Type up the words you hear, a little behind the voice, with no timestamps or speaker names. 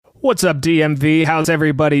What's up, DMV? How's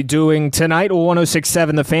everybody doing tonight?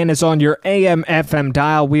 106.7 The Fan is on your AM FM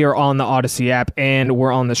dial. We are on the Odyssey app, and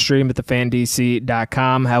we're on the stream at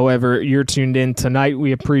thefandc.com. However, you're tuned in tonight.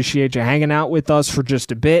 We appreciate you hanging out with us for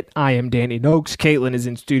just a bit. I am Danny Noakes. Caitlin is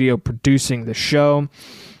in studio producing the show.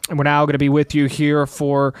 And we're now going to be with you here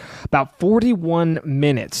for about 41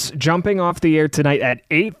 minutes. Jumping off the air tonight at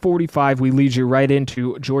 8:45, we lead you right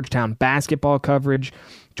into Georgetown basketball coverage.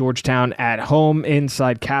 Georgetown at home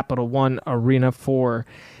inside Capital One Arena for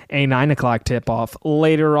a 9 o'clock tip-off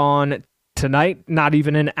later on tonight, not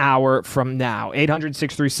even an hour from now.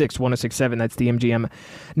 800-636-1067, that's the MGM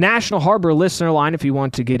National Harbor listener line if you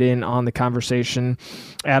want to get in on the conversation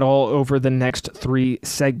at all over the next three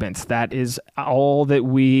segments. That is all that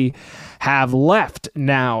we have left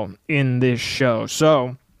now in this show.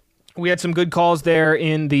 So we had some good calls there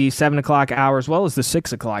in the 7 o'clock hour as well as the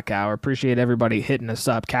 6 o'clock hour. Appreciate everybody hitting us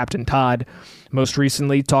up. Captain Todd, most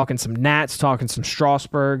recently, talking some Nats, talking some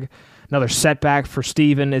Strasburg. Another setback for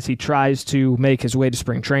Steven as he tries to make his way to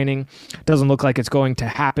spring training. Doesn't look like it's going to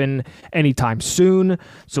happen anytime soon,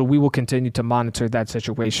 so we will continue to monitor that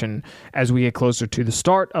situation as we get closer to the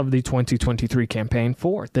start of the 2023 campaign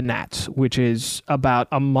for the Nats, which is about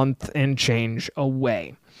a month and change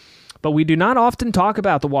away. But we do not often talk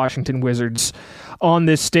about the Washington Wizards on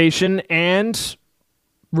this station and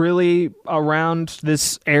really around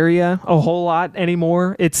this area a whole lot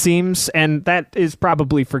anymore, it seems. And that is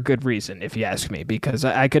probably for good reason, if you ask me, because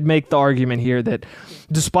I could make the argument here that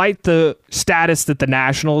despite the status that the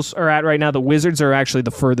Nationals are at right now, the Wizards are actually the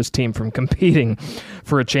furthest team from competing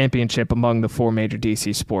for a championship among the four major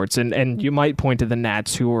DC sports. And you might point to the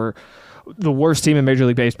Nats, who were the worst team in Major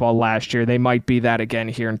League Baseball last year. They might be that again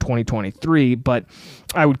here in 2023, but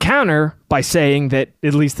I would counter by saying that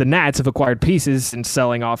at least the Nats have acquired pieces and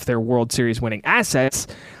selling off their World Series winning assets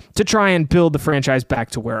to try and build the franchise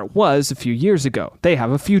back to where it was a few years ago. They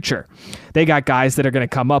have a future. They got guys that are going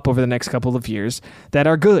to come up over the next couple of years that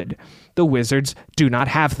are good. The Wizards do not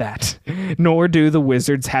have that, nor do the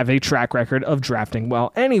Wizards have a track record of drafting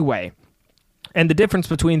well anyway. And the difference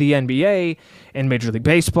between the NBA and Major League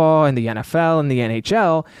Baseball and the NFL and the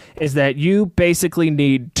NHL is that you basically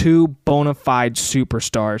need two bona fide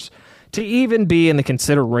superstars to even be in the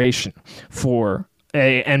consideration for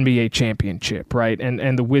a NBA championship, right?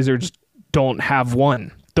 And the Wizards don't have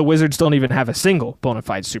one. The Wizards don't even have a single bona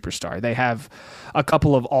fide superstar. They have a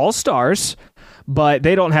couple of all-stars, but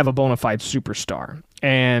they don't have a bona fide superstar.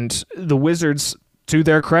 And the Wizards, to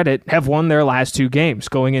their credit, have won their last two games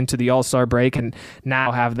going into the All-Star break and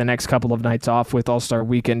now have the next couple of nights off with All-Star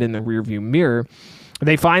weekend in the rearview mirror.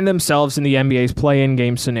 They find themselves in the NBA's play-in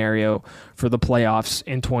game scenario for the playoffs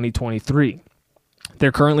in 2023.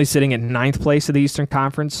 They're currently sitting in 9th place of the Eastern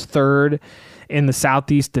Conference, 3rd in the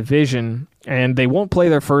Southeast Division, and they won't play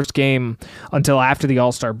their first game until after the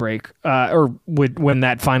All-Star break, when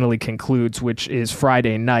that finally concludes, which is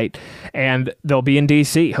Friday night. And they'll be in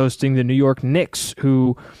D.C. hosting the New York Knicks,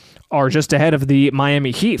 who are just ahead of the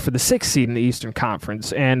Miami Heat for the 6th seed in the Eastern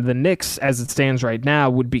Conference. And the Knicks, as it stands right now,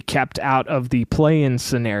 would be kept out of the play-in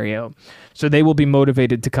scenario. So they will be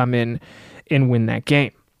motivated to come in and win that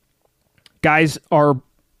game. Guys are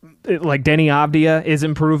like Denny Avdia is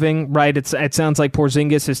improving, right? It sounds like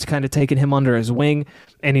Porzingis has kind of taken him under his wing,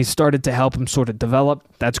 and he's started to help him sort of develop.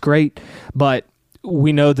 That's great, but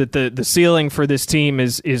we know that the ceiling for this team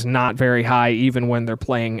is not very high, even when they're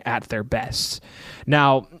playing at their best.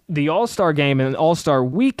 Now, the All-Star game and All-Star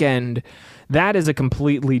weekend, that is a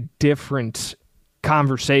completely different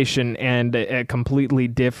conversation and a completely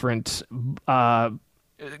different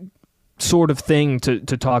sort of thing to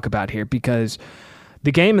talk about here, because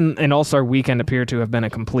the game and All-Star Weekend appear to have been a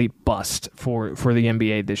complete bust for the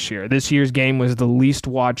NBA this year. This year's game was the least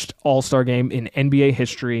watched All-Star game in NBA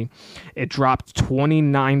history. It dropped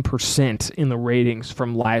 29% in the ratings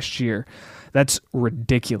from last year. That's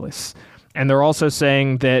ridiculous. And they're also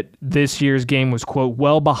saying that this year's game was, quote,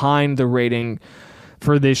 well behind the rating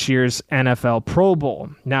for this year's NFL Pro Bowl.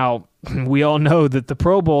 Now, we all know that the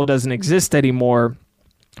Pro Bowl doesn't exist anymore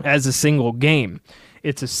as a single game.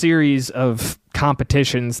 It's a series of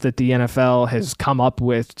competitions that the NFL has come up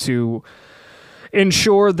with to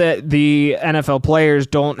ensure that the NFL players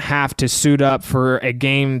don't have to suit up for a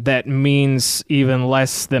game that means even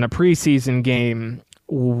less than a preseason game,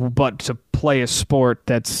 but to play a sport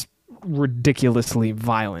that's ridiculously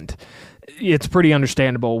violent. It's pretty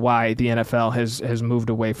understandable why the NFL has moved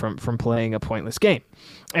away from playing a pointless game.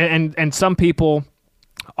 And some people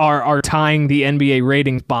are tying the NBA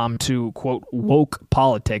ratings bomb to, quote, woke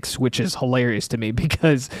politics, which is hilarious to me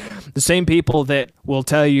because the same people that will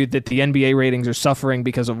tell you that the NBA ratings are suffering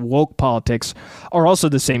because of woke politics are also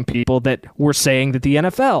the same people that were saying that the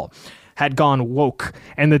NFL had gone woke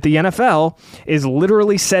and that the NFL is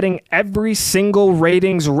literally setting every single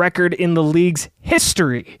ratings record in the league's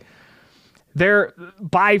history. They're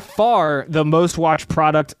by far the most watched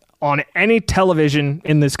product on any television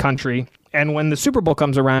in this country. And when the Super Bowl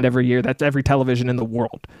comes around every year, that's every television in the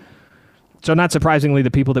world. So not surprisingly,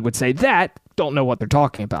 the people that would say that don't know what they're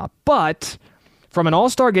talking about. But from an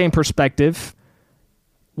all-star game perspective,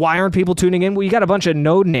 why aren't people tuning in? Well, you got a bunch of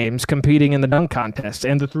no-names competing in the dunk contest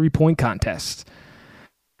and the three-point contest.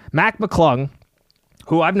 Mac McClung,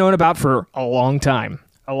 who I've known about for a long time,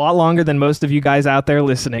 a lot longer than most of you guys out there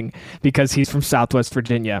listening, because he's from Southwest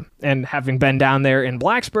Virginia. And having been down there in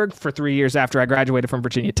Blacksburg for 3 years after I graduated from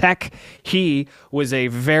Virginia Tech, he was a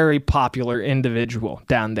very popular individual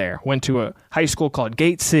down there. Went to a high school called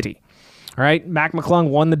Gate City. All right, Mac McClung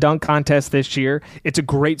won the dunk contest this year. It's a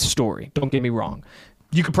great story, don't get me wrong.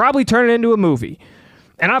 You could probably turn it into a movie.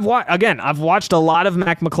 And I've watched a lot of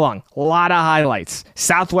Mac McClung, a lot of highlights.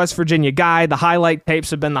 Southwest Virginia guy, the highlight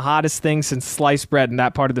tapes have been the hottest thing since sliced bread in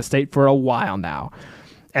that part of the state for a while now.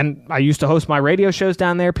 And I used to host my radio shows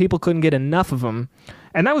down there. People couldn't get enough of them.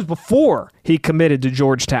 And that was before he committed to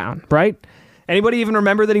Georgetown, right? Anybody even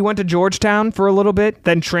remember that he went to Georgetown for a little bit,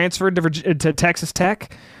 then transferred to Texas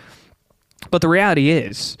Tech? But the reality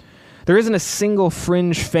is, there isn't a single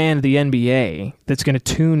fringe fan of the NBA that's going to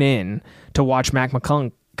tune in to watch Mac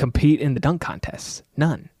McClung compete in the dunk contest.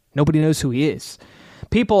 None. Nobody knows who he is.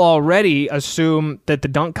 People already assume that the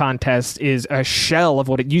dunk contest is a shell of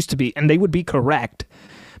what it used to be, and they would be correct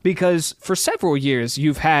because for several years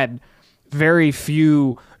you've had very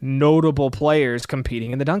few notable players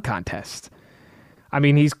competing in the dunk contest. I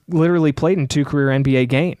mean, he's literally played in 2 career NBA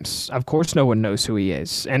games. Of course no one knows who he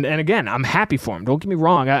is. And again, I'm happy for him. Don't get me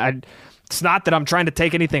wrong. It's not that I'm trying to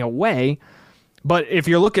take anything away. But if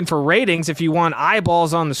you're looking for ratings, if you want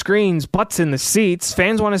eyeballs on the screens, butts in the seats,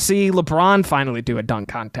 fans want to see LeBron finally do a dunk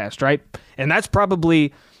contest, right? And that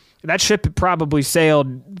ship probably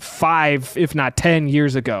sailed 5, if not 10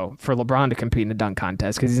 years ago for LeBron to compete in a dunk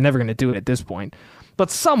contest because he's never going to do it at this point. But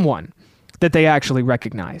someone that they actually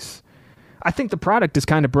recognize. I think the product is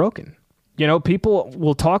kind of broken. You know, people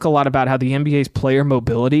will talk a lot about how the NBA's player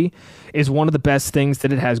mobility is one of the best things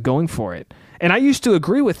that it has going for it. And I used to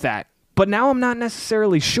agree with that. But now I'm not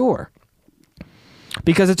necessarily sure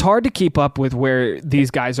because it's hard to keep up with where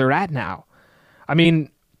these guys are at now. I mean,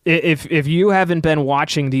 if you haven't been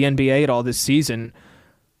watching the NBA at all this season,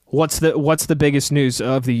 what's the biggest news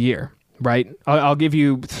of the year, right? I'll give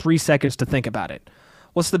you 3 seconds to think about it.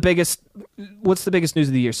 What's the biggest news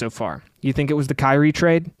of the year so far? You think it was the Kyrie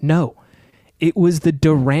trade? No. It was the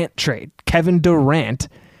Durant trade. Kevin Durant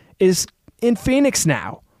is in Phoenix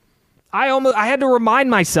now. I had to remind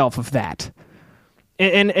myself of that.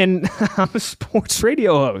 And I'm a sports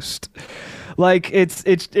radio host. Like it's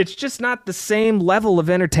just not the same level of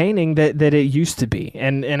entertaining that it used to be.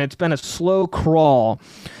 And it's been a slow crawl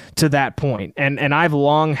to that point. And I've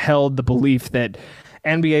long held the belief that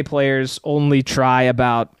NBA players only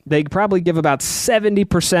they probably give about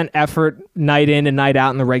 70% effort night in and night out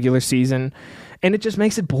in the regular season. And it just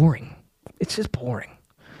makes it boring. It's just boring.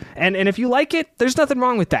 And if you like it, there's nothing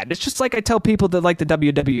wrong with that. It's just like I tell people that like the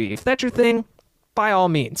WWE. If that's your thing, by all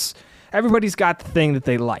means. Everybody's got the thing that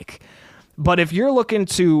they like. But if you're looking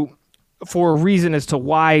for a reason as to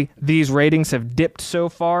why these ratings have dipped so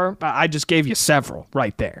far, I just gave you several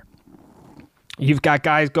right there. You've got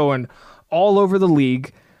guys going all over the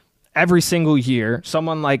league every single year.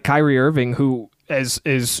 Someone like Kyrie Irving, who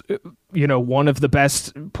is one of the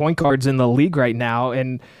best point guards in the league right now,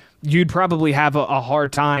 and you'd probably have a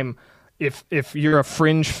hard time if you're a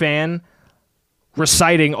fringe fan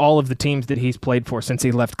reciting all of the teams that he's played for since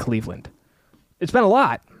he left Cleveland. It's been a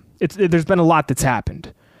lot. There's been a lot that's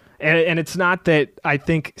happened. And it's not that I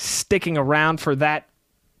think sticking around for that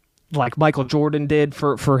like Michael Jordan did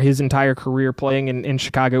for his entire career playing in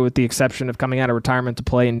Chicago, with the exception of coming out of retirement to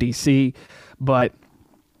play in D.C., but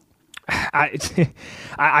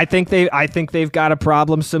I think they've got a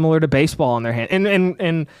problem similar to baseball on their hand.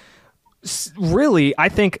 And really, I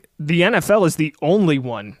think the NFL is the only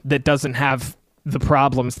one that doesn't have the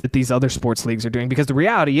problems that these other sports leagues are doing, because the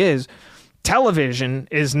reality is television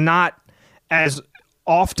is not as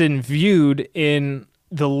often viewed in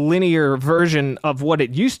the linear version of what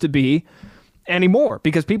it used to be anymore,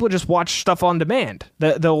 because people just watch stuff on demand.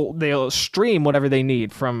 They'll stream whatever they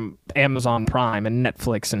need from Amazon Prime and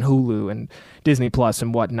Netflix and Hulu and Disney Plus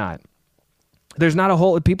and whatnot. There's not a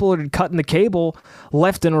whole, people are cutting the cable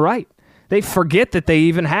left and right. They forget that they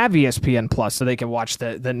even have ESPN Plus so they can watch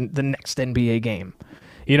the next NBA game.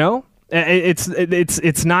 You know,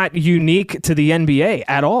 it's not unique to the NBA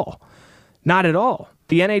at all. Not at all.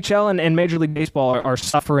 The NHL and Major League Baseball are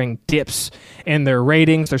suffering dips in their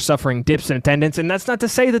ratings. They're suffering dips in attendance. And that's not to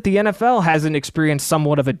say that the NFL hasn't experienced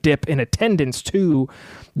somewhat of a dip in attendance too.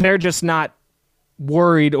 They're just not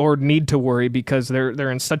worried or need to worry because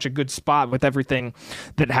they're in such a good spot with everything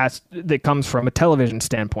that comes from a television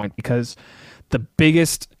standpoint, because the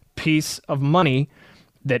biggest piece of money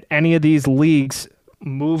that any of these leagues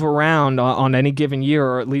move around on any given year,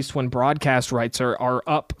 or at least when broadcast rights are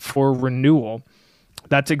up for renewal,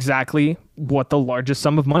 that's exactly what the largest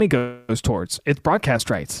sum of money goes towards. It's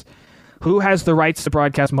broadcast rights. Who has the rights to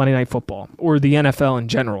broadcast Monday Night Football or the NFL in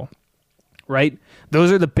general? Right?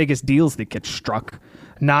 Those are the biggest deals that get struck,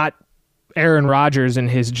 not Aaron Rodgers and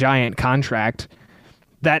his giant contract.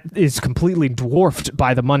 That is completely dwarfed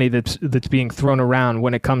by the money that's being thrown around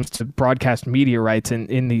when it comes to broadcast media rights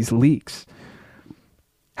in these leagues.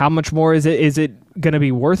 How much more is it going to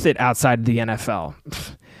be worth it outside of the NFL?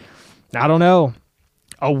 I don't know.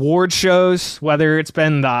 Award shows, whether it's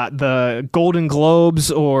been the Golden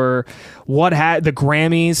Globes or the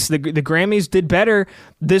Grammys. The Grammys did better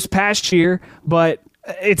this past year, but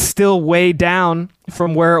it's still way down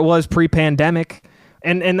from where it was pre-pandemic.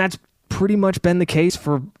 And that's pretty much been the case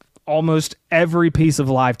for almost every piece of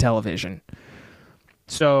live television.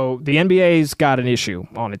 So the NBA's got an issue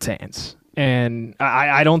on its hands. And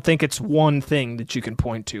I don't think it's one thing that you can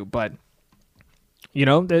point to, but you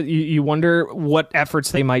know, you wonder what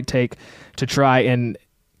efforts they might take to try and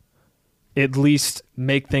at least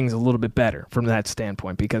make things a little bit better from that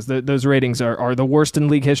standpoint, because those ratings are the worst in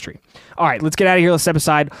league history. All right, let's get out of here. Let's step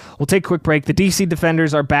aside. We'll take a quick break. The DC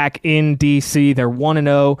Defenders are back in DC. They're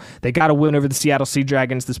 1-0. They got a win over the Seattle Sea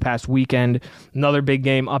Dragons this past weekend. Another big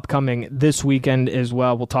game upcoming this weekend as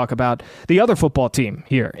well. We'll talk about the other football team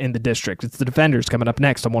here in the district. It's the Defenders coming up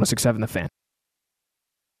next on 106.7 The Fan.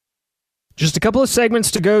 Just a couple of segments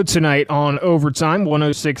to go tonight on Overtime,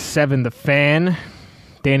 106.7 The Fan.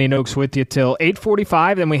 Danny Noakes with you till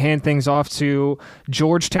 8:45. Then we hand things off to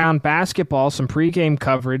Georgetown basketball. Some pregame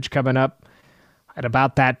coverage coming up at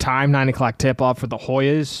about that time. 9 o'clock tip-off for the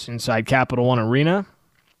Hoyas inside Capital One Arena.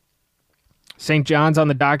 St. John's on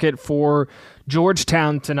the docket for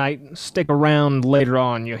Georgetown tonight. Stick around later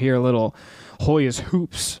on. You'll hear a little Hoyas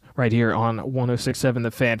hoops right here on 106.7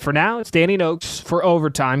 The Fan. For now, it's Danny Noakes for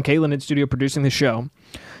Overtime. Caitlin in studio producing the show.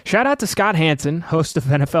 Shout out to Scott Hansen, host of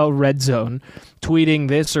NFL Red Zone, tweeting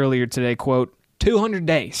this earlier today, quote, 200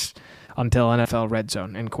 days until NFL Red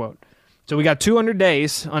Zone, end quote. So we got 200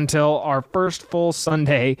 days until our first full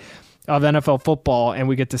Sunday of NFL football, and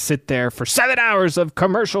we get to sit there for 7 hours of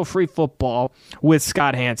commercial-free football with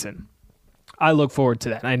Scott Hansen. I look forward to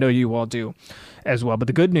that. I know you all do as well. But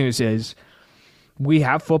the good news is we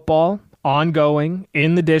have football ongoing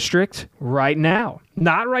in the district right now.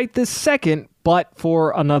 Not right this second, but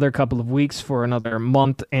for another couple of weeks, for another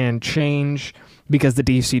month and change, because the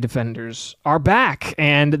DC Defenders are back.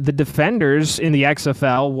 And the Defenders in the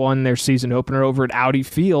XFL won their season opener over at Audi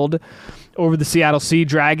Field over the Seattle Sea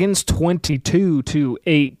Dragons,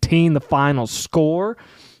 22-18, the final score.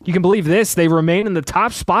 You can believe this. They remain in the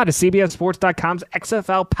top spot of CBSSports.com's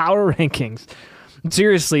XFL Power Rankings.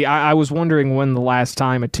 Seriously, I was wondering when the last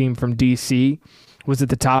time a team from DC was at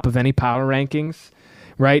the top of any power rankings,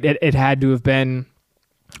 right? It had to have been,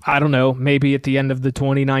 I don't know, maybe at the end of the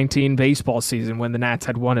 2019 baseball season when the Nats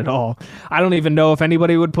had won it all. I don't even know if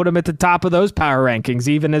anybody would put them at the top of those power rankings,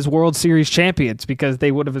 even as World Series champions, because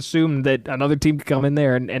they would have assumed that another team could come in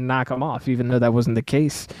there and knock them off, even though that wasn't the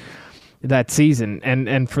case that season.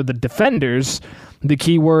 And for the Defenders, the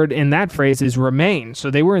key word in that phrase is remain.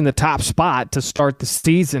 So they were in the top spot to start the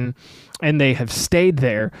season, and they have stayed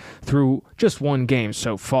there through just one game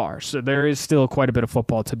so far. So there is still quite a bit of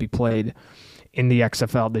football to be played in the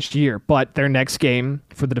XFL this year. But their next game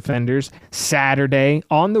for the Defenders, Saturday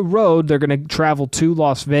on the road, they're going to travel to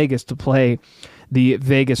Las Vegas to play the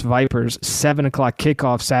Vegas Vipers. 7 o'clock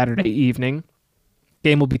kickoff Saturday evening.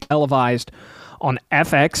 Game will be televised on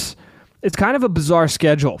FX. It's kind of a bizarre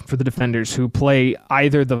schedule for the Defenders, who play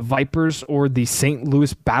either the Vipers or the St.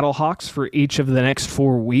 Louis Battlehawks for each of the next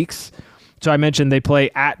 4 weeks. So I mentioned they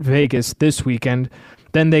play at Vegas this weekend.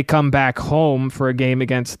 Then they come back home for a game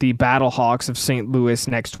against the Battlehawks of St. Louis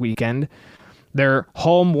next weekend. They're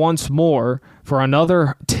home once more for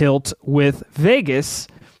another tilt with Vegas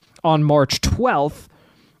on March 12th.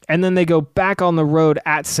 And then they go back on the road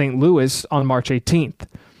at St. Louis on March 18th.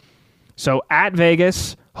 So at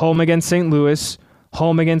Vegas, home against St. Louis,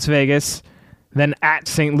 home against Vegas, then at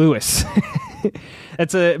St. Louis.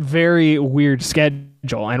 That's a very weird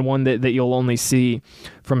schedule, and one that you'll only see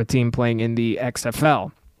from a team playing in the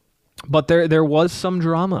XFL. But there was some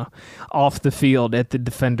drama off the field at the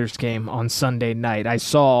Defenders game on Sunday night. I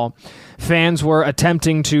saw fans were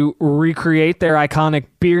attempting to recreate their iconic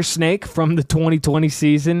beer snake from the 2020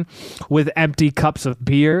 season with empty cups of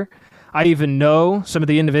beer. I even know some of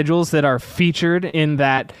the individuals that are featured in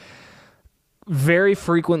that very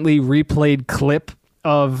frequently replayed clip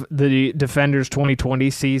of the Defenders 2020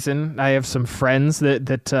 season. I have some friends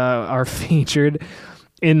that are featured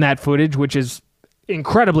in that footage, which is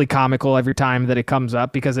incredibly comical every time that it comes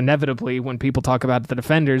up, because inevitably when people talk about the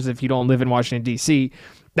Defenders, if you don't live in Washington, D.C.,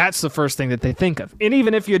 that's the first thing that they think of. And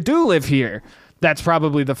even if you do live here, that's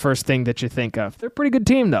probably the first thing that you think of. They're a pretty good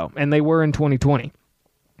team, though, and they were in 2020.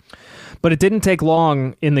 But it didn't take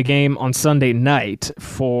long in the game on Sunday night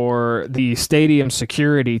for the stadium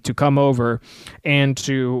security to come over and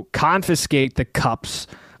to confiscate the cups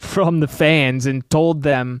from the fans and told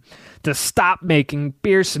them to stop making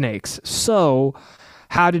beer snakes. So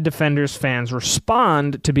how did Defenders fans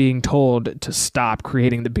respond to being told to stop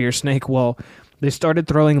creating the beer snake? Well, they started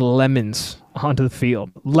throwing lemons onto the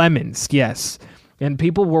field. Lemons, yes. And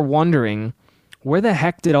people were wondering, where the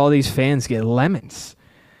heck did all these fans get lemons?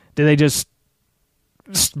 Did they just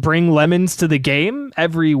bring lemons to the game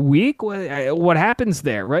every week? What happens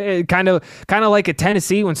there, right? Kind of like at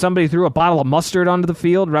Tennessee when somebody threw a bottle of mustard onto the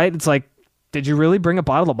field, right? It's like, did you really bring a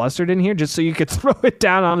bottle of mustard in here just so you could throw it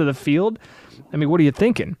down onto the field? I mean, what are you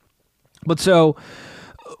thinking? But so,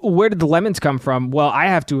 where did the lemons come from? Well, I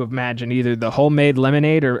have to imagine either the homemade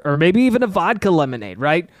lemonade or maybe even a vodka lemonade,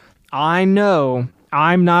 right? I know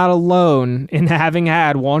I'm not alone in having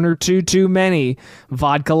had one or two too many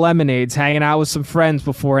vodka lemonades hanging out with some friends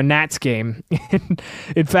before a Nats game.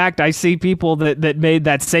 In fact, I see people that made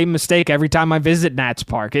that same mistake every time I visit Nats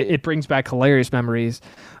Park. It brings back hilarious memories.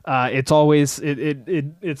 It's always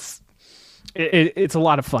it's a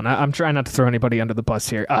lot of fun. I'm trying not to throw anybody under the bus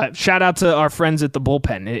here. Shout out to our friends at the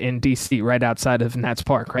Bullpen in DC, right outside of Nats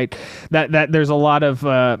Park. Right, that there's a lot of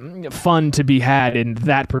fun to be had in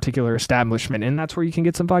that particular establishment, and that's where you can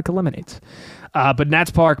get some vodka lemonades. But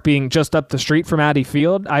Nats Park being just up the street from Audi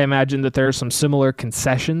Field, I imagine that there are some similar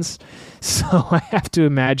concessions. So I have to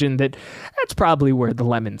imagine that that's probably where the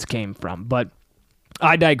lemons came from. But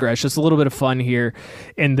I digress. Just a little bit of fun here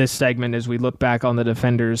in this segment as we look back on the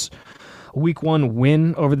Defenders' Week 1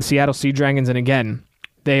 win over the Seattle Sea Dragons. And again,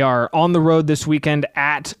 they are on the road this weekend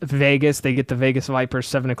at Vegas. They get the Vegas Vipers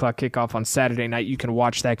 7 o'clock kickoff on Saturday night. You can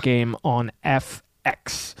watch that game on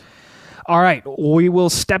FX. All right, we will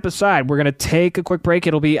step aside. We're going to take a quick break.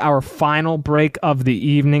 It'll be our final break of the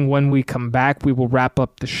evening. When we come back, we will wrap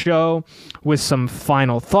up the show with some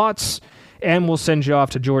final thoughts, and we'll send you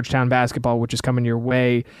off to Georgetown basketball, which is coming your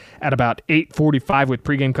way at about 8:45 with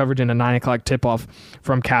pregame coverage and a 9 o'clock tip-off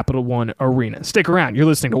from Capital One Arena. Stick around. You're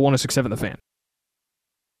listening to 106.7 The Fan.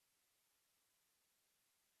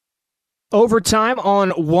 Overtime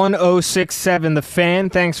on 106.7 The Fan.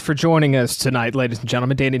 Thanks for joining us tonight, ladies and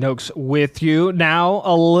gentlemen. Danny Noakes with you. Now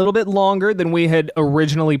a little bit longer than we had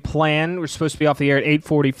originally planned. We're supposed to be off the air at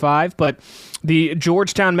 8:45, but the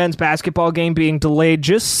Georgetown men's basketball game being delayed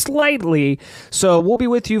just slightly, so we'll be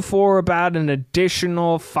with you for about an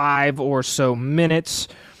additional 5 or so minutes.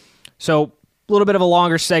 So a little bit of a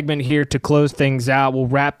longer segment here to close things out. We'll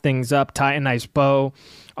wrap things up, tie a nice bow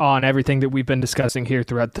on everything that we've been discussing here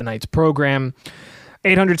throughout tonight's program.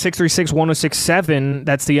 800-636-1067,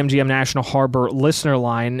 that's the MGM National Harbor listener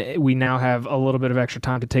line. We now have a little bit of extra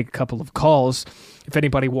time to take a couple of calls if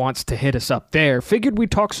anybody wants to hit us up there. Figured we'd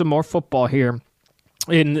talk some more football here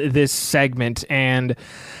in this segment, and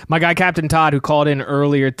my guy Captain Todd, who called in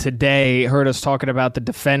earlier today, heard us talking about the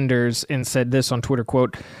Defenders and said this on Twitter,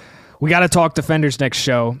 quote, "We got to talk Defenders next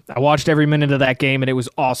show. I watched every minute of that game, and it was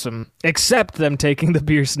awesome, except them taking the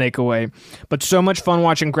beer snake away. But so much fun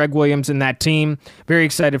watching Greg Williams and that team. Very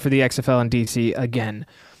excited for the XFL and DC again."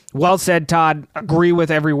 Well said, Todd. Agree with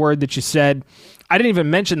every word that you said. I didn't even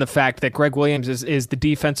mention the fact that Greg Williams is the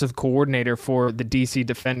defensive coordinator for the DC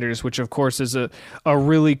Defenders, which, of course, is a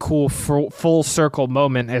really cool full circle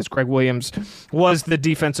moment, as Greg Williams was the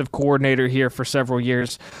defensive coordinator here for several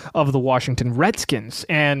years of the Washington Redskins.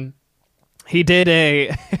 And he did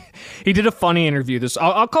a funny interview.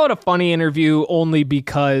 I'll call it a funny interview only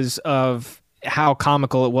because of how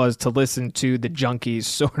comical it was to listen to the Junkies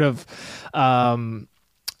sort of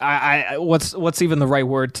what's even the right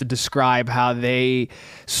word to describe how they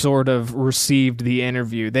sort of received the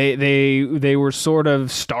interview? They were sort of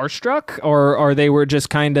starstruck, or they were just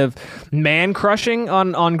kind of man crushing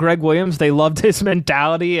on Greg Williams. They loved his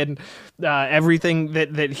mentality and everything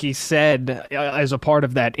that he said as a part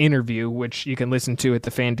of that interview, which you can listen to at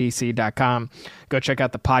thefandc.com. Go check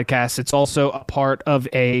out the podcast. It's also a part of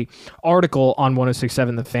a article on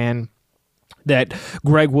 106.7 The Fan that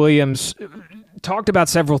Greg Williams talked about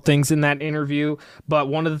several things in that interview, but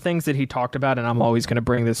one of the things that he talked about, and I'm always going to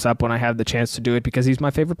bring this up when I have the chance to do it because he's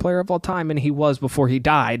my favorite player of all time, and he was before he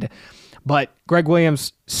died, but Greg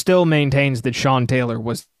Williams still maintains that Sean Taylor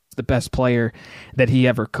was the best player that he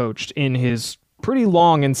ever coached in his pretty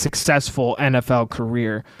long and successful NFL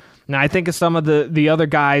career. Now, I think of some of the other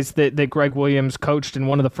guys that Greg Williams coached, and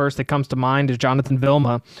one of the first that comes to mind is Jonathan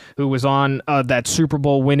Vilma, who was on that Super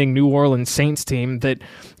Bowl winning New Orleans Saints team that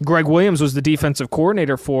Greg Williams was the defensive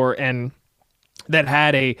coordinator for, and that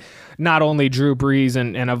had a not only Drew Brees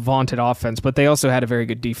and a vaunted offense, but they also had a very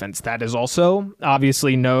good defense. That is also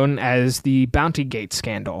obviously known as the Bounty Gate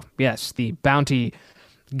scandal. Yes, the Bounty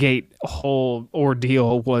Gate whole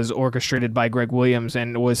ordeal was orchestrated by Greg Williams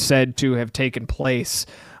and was said to have taken place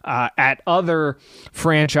at other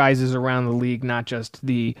franchises around the league, not just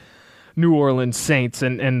the New Orleans Saints,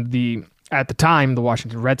 and the at the time the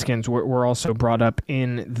Washington Redskins were also brought up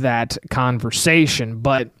in that conversation.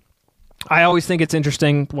 But I always think it's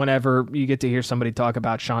interesting whenever you get to hear somebody talk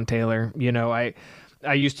about Sean Taylor. You know, I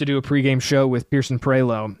used to do a pregame show with Pearson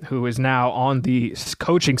Prelo, who is now on the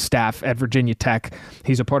coaching staff at Virginia Tech.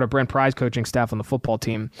 He's a part of Brent Pry's coaching staff on the football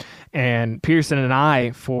team. And Pearson and I,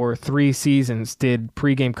 for 3 seasons, did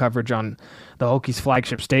pregame coverage on the Hokies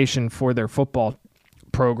flagship station for their football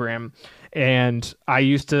program. And I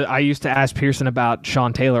used to ask Pearson about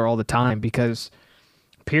Sean Taylor all the time because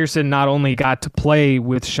Pearson not only got to play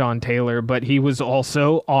with Sean Taylor, but he was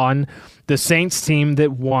also on the Saints team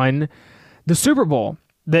that won the Super Bowl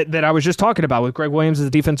that I was just talking about with Greg Williams as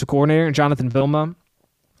the defensive coordinator and Jonathan Vilma.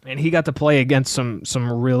 And he got to play against some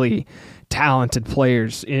really talented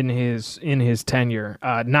players in his tenure,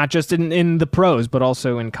 not just in the pros, but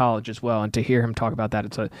also in college as well. And to hear him talk about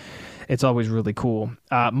that, it's always really cool.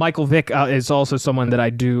 Michael Vick is also someone that I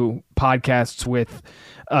do podcasts with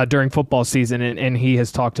during football season, and he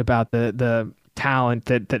has talked about the talent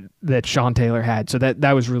that Sean Taylor had. So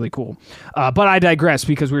that was really cool. But I digress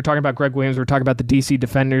because we were talking about Greg Williams. We were talking about the DC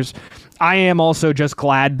Defenders. I am also just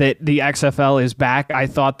glad that the XFL is back. I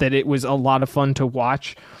thought that it was a lot of fun to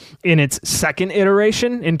watch in its second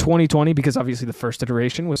iteration in 2020 because obviously the first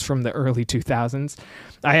iteration was from the early 2000s.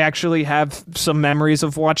 I actually have some memories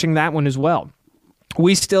of watching that one as well.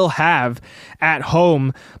 We still have at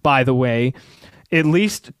home, by the way, at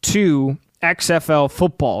least 2 XFL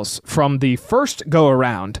footballs from the first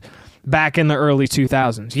go-around back in the early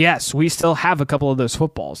 2000s. Yes, we still have a couple of those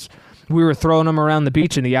footballs. We were throwing them around the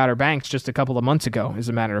beach in the Outer Banks just a couple of months ago, as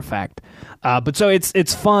a matter of fact. But so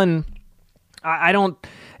it's fun.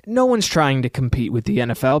 No one's trying to compete with the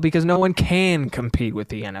NFL because no one can compete with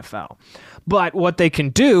the NFL. But what they can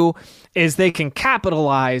do is they can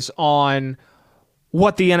capitalize on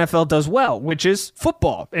what the NFL does well, which is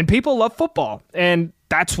football. And people love football. And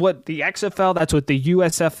that's what the XFL, that's what the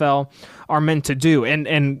USFL are meant to do.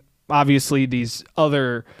 And obviously these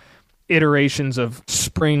other iterations of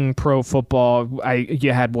spring pro football,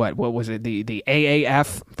 you had what was it? The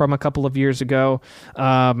AAF from a couple of years ago.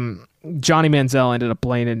 Johnny Manziel ended up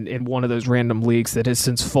playing in one of those random leagues that has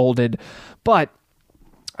since folded. But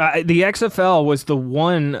the XFL was the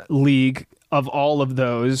one league of all of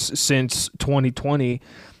those since 2020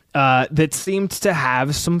 that seemed to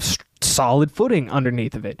have some solid footing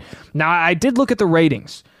underneath of it. Now, I did look at the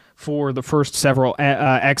ratings for the first several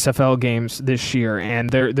XFL games this year, and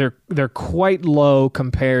they're quite low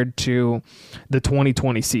compared to the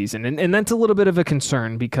 2020 season, and that's a little bit of a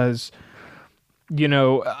concern because, you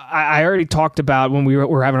know, I already talked about when we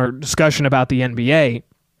were having our discussion about the NBA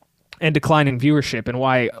and declining viewership and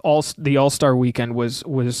why the All-Star Weekend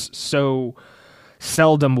was so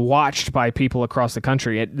seldom watched by people across the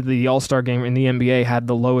country. The All-Star Game in the NBA had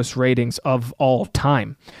the lowest ratings of all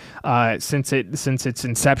time since its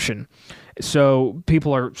inception. So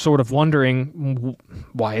people are sort of wondering,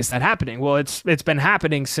 why is that happening? Well, it's been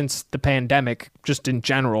happening since the pandemic, just in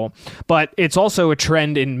general. But it's also a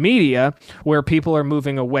trend in media where people are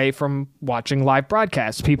moving away from watching live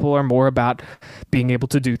broadcasts. People are more about being able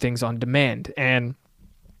to do things on demand. And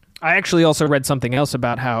I actually also read something else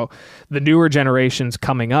about how the newer generations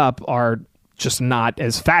coming up are just not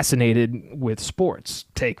as fascinated with sports.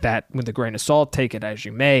 Take that with a grain of salt, take it as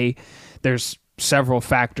you may. There's several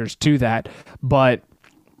factors to that, but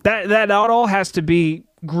that all has to be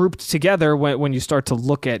grouped together when you start to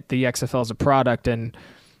look at the XFL as a product and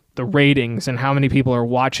the ratings and how many people are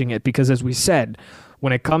watching it. Because as we said,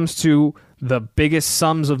 when it comes to the biggest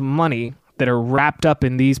sums of money that are wrapped up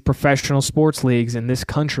in these professional sports leagues in this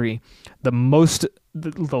country, the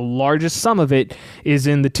largest sum of it is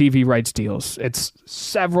in the TV rights deals. It's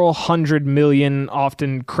several hundred million,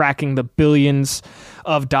 often cracking the billions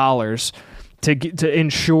of dollars to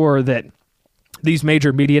ensure that these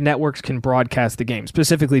major media networks can broadcast the game,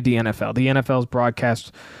 specifically the NFL. The NFL's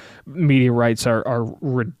broadcast media rights are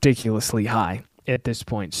ridiculously high at this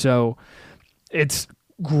point. So it's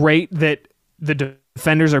great that the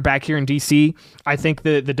Defenders are back here in DC. I think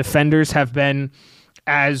the Defenders have been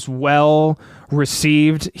as well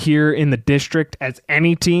received here in the district as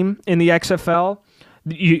any team in the XFL.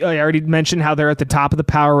 I already mentioned how they're at the top of the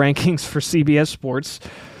power rankings for CBS Sports.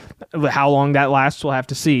 How long that lasts, we'll have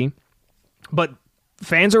to see. But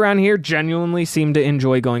fans around here genuinely seem to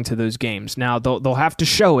enjoy going to those games. Now they'll have to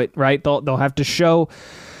show it, right? They'll have to show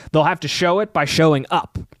it by showing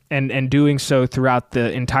up and doing so throughout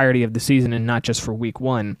the entirety of the season and not just for week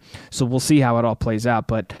one. So we'll see how it all plays out.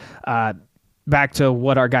 But back to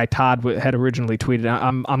what our guy Todd had originally tweeted,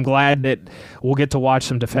 I'm glad that we'll get to watch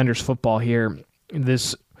some Defenders football here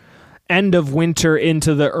this end of winter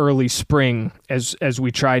into the early spring as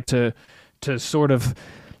we try to sort of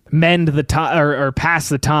mend the time or pass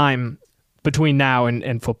the time between now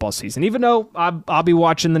and football season. Even though I'll be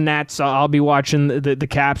watching the Nats, I'll be watching the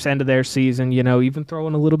Caps end of their season, even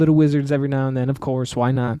throwing a little bit of Wizards every now and then, of course,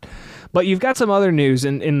 why not? But you've got some other news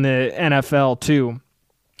in the NFL too.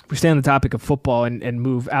 We stay on the topic of football and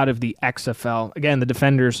move out of the XFL. Again, the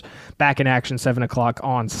Defenders back in action 7 o'clock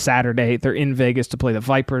on Saturday. They're in Vegas to play the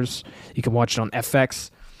Vipers. You can watch it on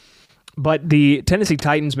FX. But the Tennessee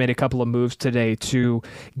Titans made a couple of moves today to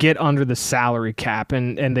get under the salary cap,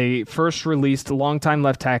 and they first released longtime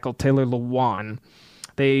left tackle Taylor Lewan.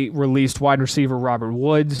 They released wide receiver Robert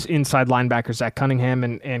Woods, inside linebacker Zach Cunningham,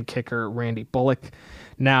 and kicker Randy Bullock.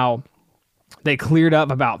 Now, they cleared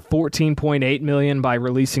up about $14.8 million by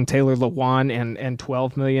releasing Taylor Lewan and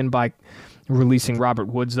 $12 million by releasing Robert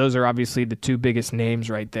Woods. Those are obviously the two biggest names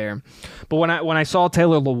right there. But when I saw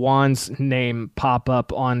Taylor Lewan's name pop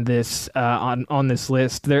up on this on this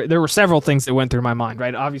list, there were several things that went through my mind.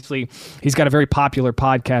 Right, obviously he's got a very popular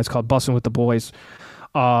podcast called Bussin' with the Boys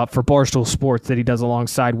for Barstool Sports that he does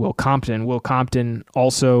alongside Will Compton. Will Compton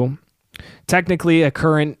also technically a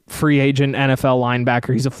current free agent NFL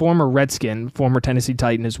linebacker. He's a former Redskin, former Tennessee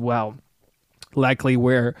Titan as well. Likely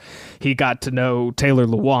where he got to know Taylor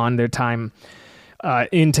Lewan, their time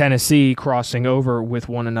in Tennessee, crossing over with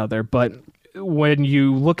one another. But when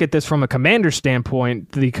you look at this from a Commander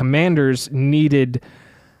standpoint, the Commanders needed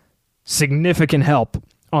significant help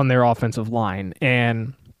on their offensive line.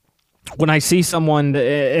 And when I see someone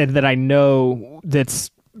that I know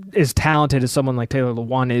that's as talented as someone like Taylor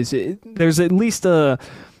Lewan is, there's at least an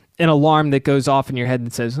alarm that goes off in your head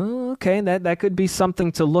that says, oh, okay, that could be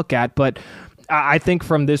something to look at. But I think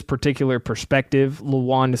from this particular perspective,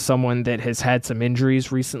 Lewan is someone that has had some injuries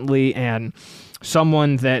recently, and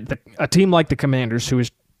someone that a team like the Commanders, who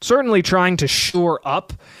is certainly trying to shore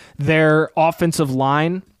up their offensive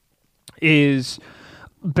line, is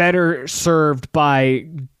better served by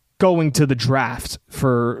going to the draft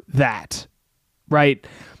for that, right?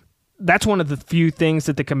 That's one of the few things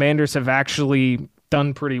that the Commanders have actually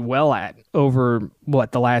done pretty well at over,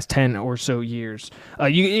 the last 10 or so years.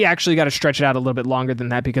 You actually got to stretch it out a little bit longer than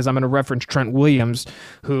that, because I'm going to reference Trent Williams,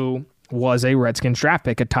 who was a Redskins draft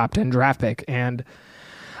pick, a top 10 draft pick. And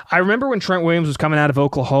I remember when Trent Williams was coming out of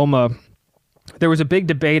Oklahoma, there was a big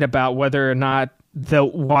debate about whether or not the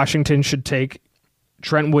Washington should take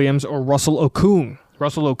Trent Williams or Russell Okung.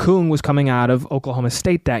 Russell Okung was coming out of Oklahoma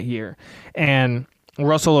State that year, and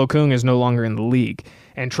Russell Okung is no longer in the league.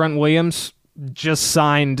 And Trent Williams just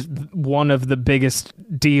signed one of the biggest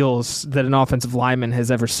deals that an offensive lineman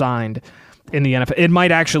has ever signed in the NFL. It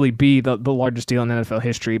might actually be the largest deal in NFL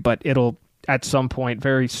history, but it'll at some point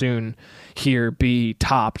very soon here be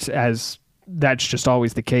topped, as that's just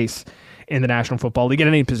always the case in the National Football League at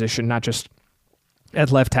any position, not just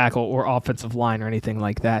at left tackle or offensive line or anything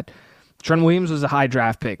like that. Trent Williams was a high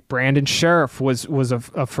draft pick. Brandon Sheriff was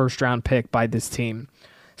a first-round pick by this team.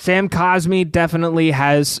 Sam Cosmi definitely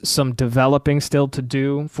has some developing still to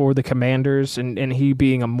do for the Commanders, and he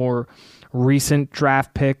being a more recent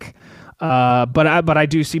draft pick. But I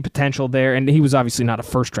do see potential there, and he was obviously not a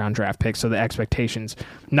first-round draft pick, so the expectations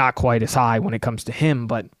not quite as high when it comes to him.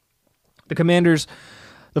 But the Commanders,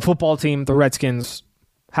 the football team, the Redskins,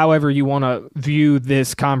 however you want to view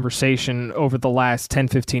this conversation over the last 10,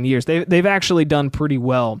 15 years, they've actually done pretty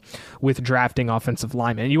well with drafting offensive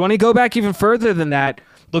linemen. And you want to go back even further than that,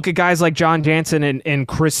 look at guys like John Jansen and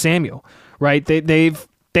Chris Samuel, right? They've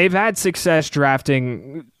had success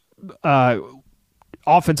drafting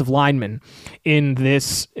offensive linemen in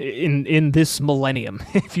this millennium,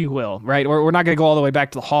 if you will, right? Or we're not going to go all the way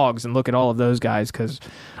back to the Hogs and look at all of those guys because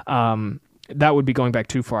that would be going back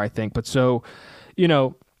too far, I think. But so,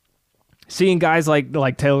 seeing guys like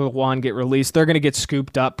Taylor Lewan get released, they're going to get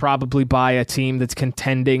scooped up probably by a team that's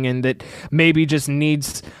contending and that maybe just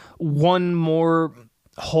needs one more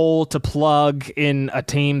hole to plug in a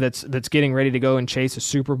team that's getting ready to go and chase a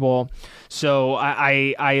Super Bowl. So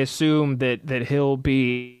I assume that he'll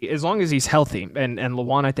be, as long as he's healthy, and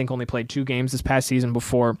Lewan I think only played 2 games this past season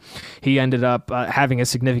before he ended up having a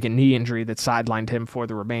significant knee injury that sidelined him for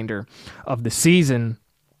the remainder of the season.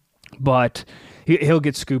 But he'll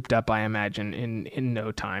get scooped up, I imagine, in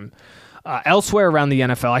no time. Elsewhere around the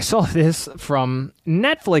NFL, I saw this from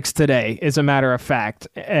Netflix today, as a matter of fact.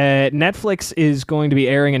 Netflix is going to be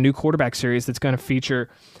airing a new quarterback series that's going to feature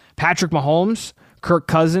Patrick Mahomes, Kirk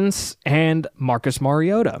Cousins, and Marcus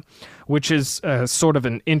Mariota, which is sort of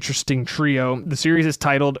an interesting trio. The series is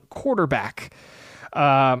titled Quarterback.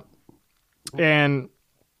 And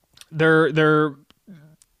they're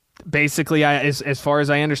basically, as far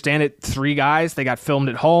as I understand it, 3 guys. They got filmed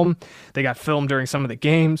at home. They got filmed during some of the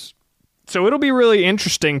games. So it'll be really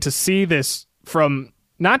interesting to see this from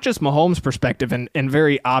not just Mahomes' perspective, and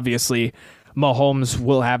very obviously Mahomes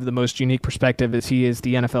will have the most unique perspective as he is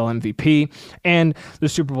the NFL MVP and the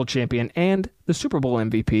Super Bowl champion and the Super Bowl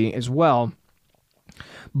MVP as well.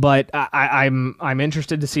 But I'm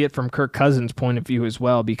interested to see it from Kirk Cousins' point of view as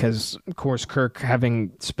well, because, of course, Kirk,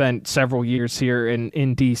 having spent several years here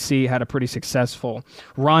in D.C., had a pretty successful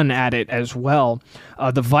run at it as well.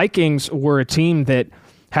 The Vikings were a team that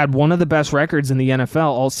had one of the best records in the NFL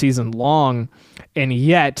all season long, and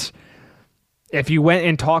yet, if you went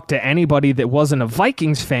and talked to anybody that wasn't a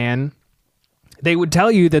Vikings fan, they would tell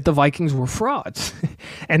you that the Vikings were frauds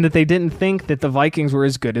and that they didn't think that the Vikings were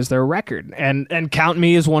as good as their record. And count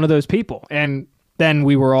me as one of those people. And then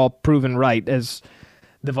we were all proven right as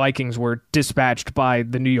the Vikings were dispatched by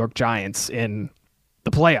the New York Giants in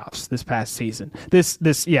the playoffs this past season. This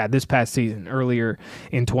past season, earlier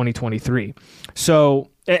in 2023. So,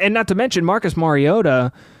 and not to mention Marcus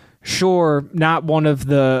Mariota, sure, not one of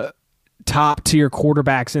the top tier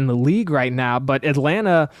quarterbacks in the league right now, but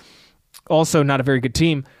Atlanta, also not a very good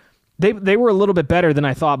team. They were a little bit better than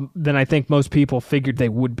I think most people figured they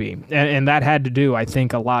would be. And that had to do, I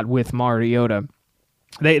think, a lot with Mariota.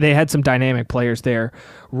 They had some dynamic players there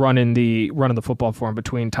running the football for him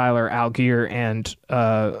between Tyler Algier and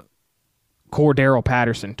Cordero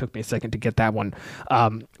Patterson. Took me a second to get that one.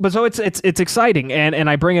 But so it's exciting, and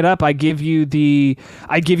I bring it up. I give you the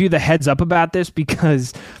heads up about this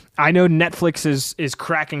because I know Netflix is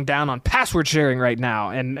cracking down on password sharing right now,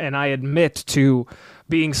 and I admit to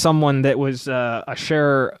being someone that was a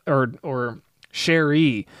sharer or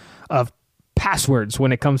sharee of passwords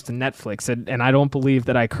when it comes to Netflix, and I don't believe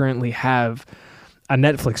that I currently have a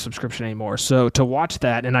Netflix subscription anymore. So to watch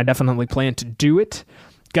that, and I definitely plan to do it,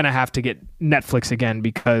 gonna have to get Netflix again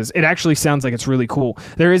because it actually sounds like it's really cool.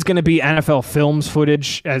 There is gonna be NFL Films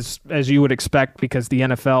footage as you would expect, because the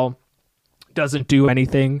NFL doesn't do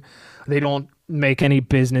anything. They don't make any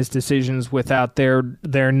business decisions without their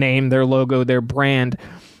name, their logo, their brand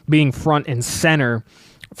being front and center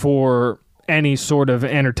for any sort of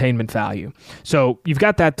entertainment value. So you've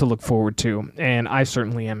got that to look forward to, and I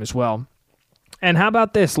certainly am as well. And how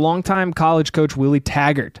about this? Longtime college coach Willie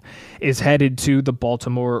Taggart is headed to the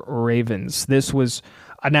Baltimore Ravens. This was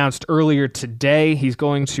announced earlier today. He's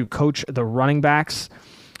going to coach the running backs.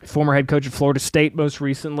 Former head coach of Florida State most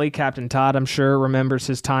recently. Captain Todd, I'm sure, remembers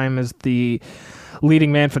his time as the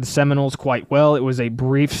leading man for the Seminoles quite well. It was a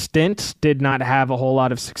brief stint. Did not have a whole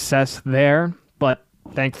lot of success there, but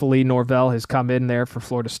thankfully Norvell has come in there for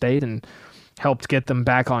Florida State and helped get them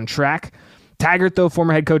back on track. Taggart, though,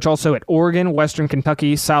 former head coach also at Oregon, Western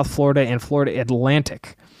Kentucky, South Florida, and Florida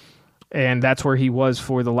Atlantic. And that's where he was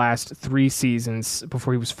for the last 3 seasons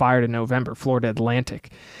before he was fired in November, Florida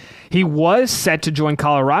Atlantic. He was set to join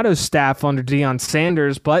Colorado's staff under Deion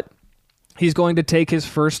Sanders, but he's going to take his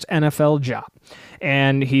first NFL job.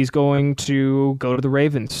 And he's going to go to the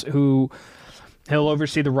Ravens, who he'll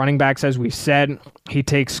oversee the running backs, as we said. He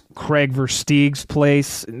takes Craig Versteeg's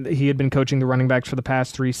place. He had been coaching the running backs for the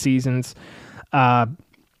past 3 seasons.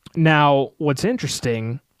 Now, what's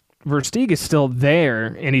interesting, Versteeg is still there,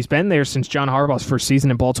 and he's been there since John Harbaugh's first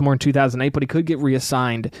season in Baltimore in 2008, but he could get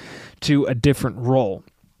reassigned to a different role.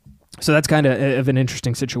 So that's kind of an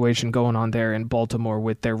interesting situation going on there in Baltimore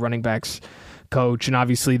with their running backs coach. And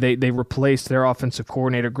obviously they replaced their offensive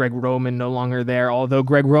coordinator, Greg Roman, no longer there, although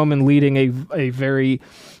Greg Roman leading a very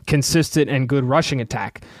consistent and good rushing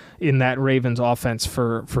attack in that Ravens offense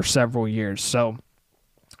for several years. So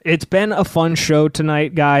it's been a fun show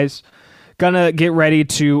tonight, guys. Gonna get ready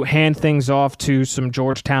to hand things off to some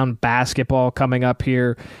Georgetown basketball coming up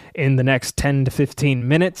here in the next 10 to 15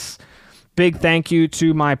 minutes. Big thank you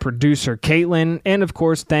to my producer, Caitlin, and of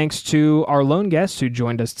course, thanks to our lone guest who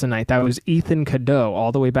joined us tonight. That was Ethan Cadeau,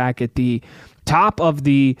 all the way back at the top of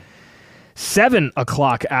the 7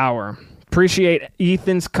 o'clock hour. Appreciate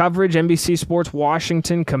Ethan's coverage, NBC Sports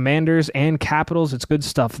Washington, Commanders, and Capitals. It's good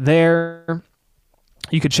stuff there.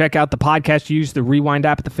 You could check out the podcast. Use the Rewind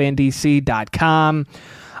app at thefandc.com.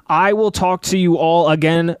 I will talk to you all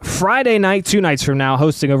again Friday night, 2 nights from now,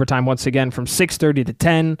 hosting Overtime once again from 6:30 to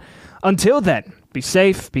 10. Until then, be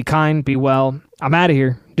safe, be kind, be well. I'm out of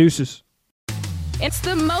here. Deuces. It's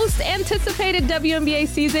the most anticipated WNBA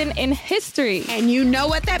season in history. And you know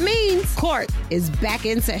what that means. Court is back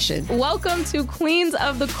in session. Welcome to Queens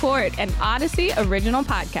of the Court, an Odyssey original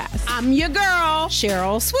podcast. I'm your girl,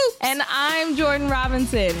 Cheryl Swoop. And I'm Jordan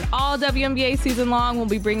Robinson. All WNBA season long, we'll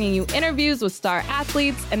be bringing you interviews with star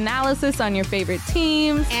athletes, analysis on your favorite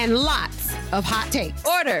teams, and lots of hot takes.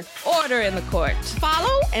 Order in the court.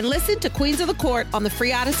 Follow and listen to Queens of the Court on the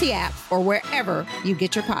free Odyssey app or wherever you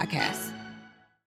get your podcasts.